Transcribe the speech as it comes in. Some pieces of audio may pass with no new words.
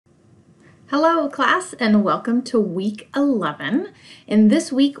Hello class and welcome to week 11. In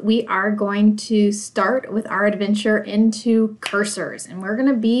this week we are going to start with our adventure into cursors, and we're going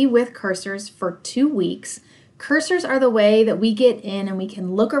to be with cursors for 2 weeks. Cursors are the way that we get in and we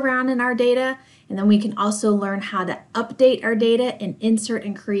can look around in our data, and then we can also learn how to update our data and insert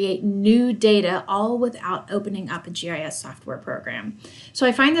and create new data, all without opening up a GIS software program. So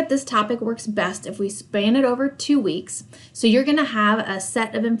I find that this topic works best if we span it over 2 weeks. So you're going to have a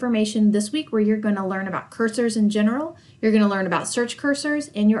set of information this week where you're going to learn about cursors in general, you're going to learn about search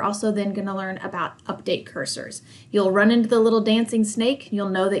cursors, and you're also then going to learn about update cursors. You'll run into the little dancing snake, you'll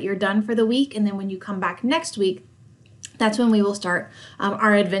know that you're done for the week, and then when you come back next week, that's when we will start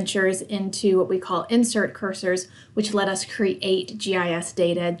our adventures into what we call insert cursors, which let us create GIS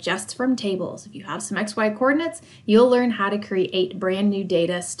data just from tables. If you have some XY coordinates, you'll learn how to create brand new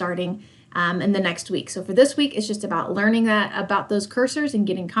data starting in the next week. So for this week, it's just about learning about those cursors and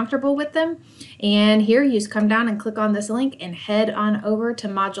getting comfortable with them. And here you just come down and click on this link and head on over to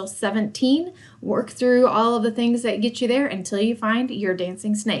module 17. Work through all of the things that get you there until you find your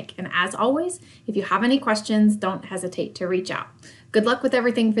dancing snake. And as always, if you have any questions, don't hesitate to reach out. Good luck with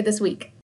everything for this week.